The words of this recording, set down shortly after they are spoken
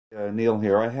Neil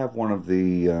here. I have one of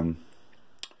the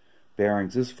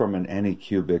bearings. This is from an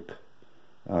Anycubic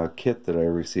kit that I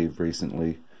received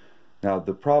recently. Now,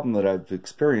 the problem that I've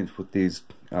experienced with these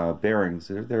bearings,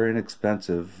 they're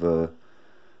inexpensive,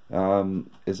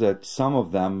 is that some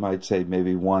of them, I'd say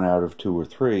maybe 1 out of 2 or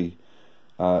 3,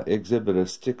 exhibit a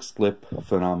stick-slip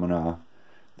phenomena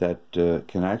that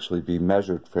can actually be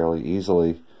measured fairly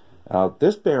easily.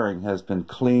 This bearing has been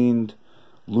cleaned,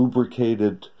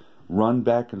 lubricated, run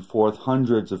back and forth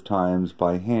hundreds of times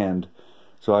by hand,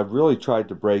 so I've really tried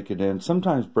to break it in.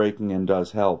 Sometimes breaking in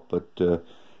does help, but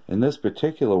in this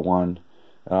particular one,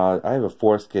 I have a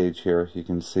force gauge here. You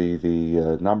can see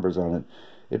the numbers on it.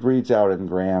 It reads out in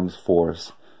grams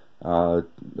force.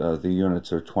 The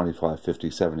units are 25,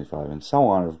 50, 75, and so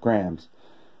on of grams.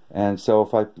 And so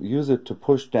if I use it to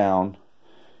push down,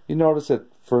 you notice that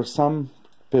for some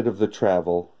bit of the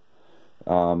travel,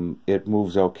 it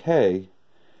moves okay.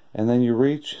 And then you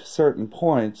reach certain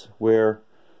points where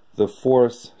the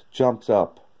force jumps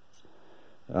up,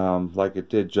 like it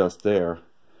did just there.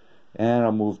 And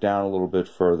I'll move down a little bit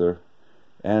further.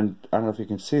 And I don't know if you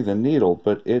can see the needle,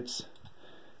 but it's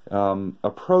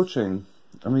approaching.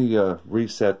 Let me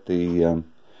reset the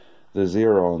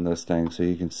zero on this thing so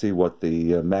you can see what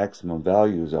the maximum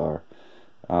values are.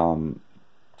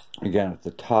 Again, at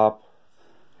the top,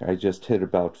 I just hit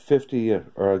about 50,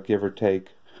 or give or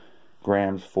take,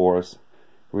 grams force.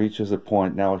 Reaches a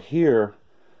point. Now here,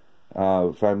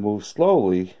 if I move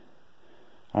slowly,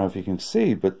 I don't know if you can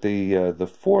see, but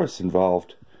the force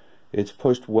involved, it's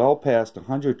pushed well past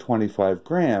 125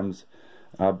 grams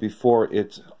before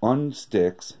it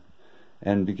unsticks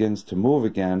and begins to move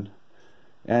again.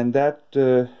 And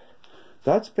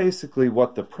that's basically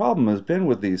what the problem has been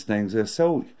with these things. They're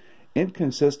so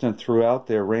inconsistent throughout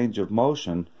their range of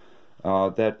motion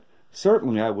that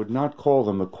certainly I would not call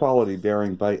them a quality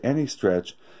bearing by any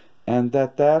stretch, and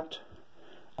that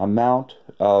amount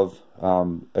of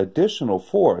additional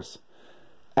force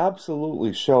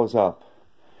absolutely shows up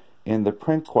in the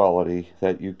print quality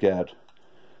that you get,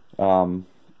 and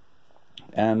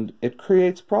it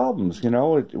creates problems. You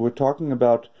know, we're talking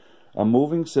about a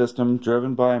moving system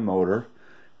driven by a motor,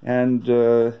 and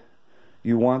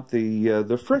you want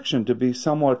the friction to be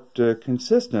somewhat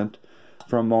consistent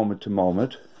from moment to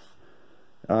moment.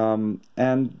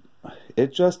 And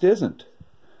it just isn't.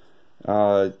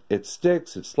 It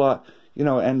sticks, it's you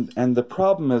know, and the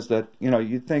problem is that, you know,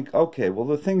 you think, okay, well,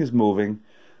 the thing is moving.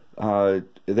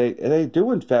 They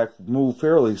do in fact move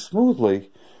fairly smoothly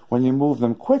when you move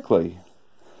them quickly,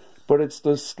 but it's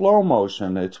the slow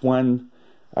motion. It's when,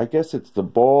 I guess it's the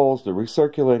balls, the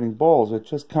recirculating balls, that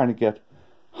just kind of get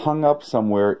hung up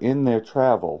somewhere in their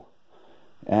travel,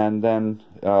 and then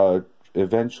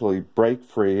eventually break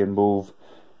free and move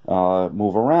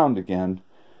around again.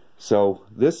 So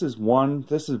this is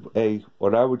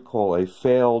what I would call a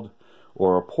failed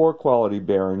or a poor quality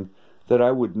bearing that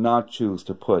I would not choose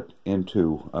to put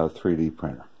into a 3D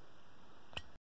printer.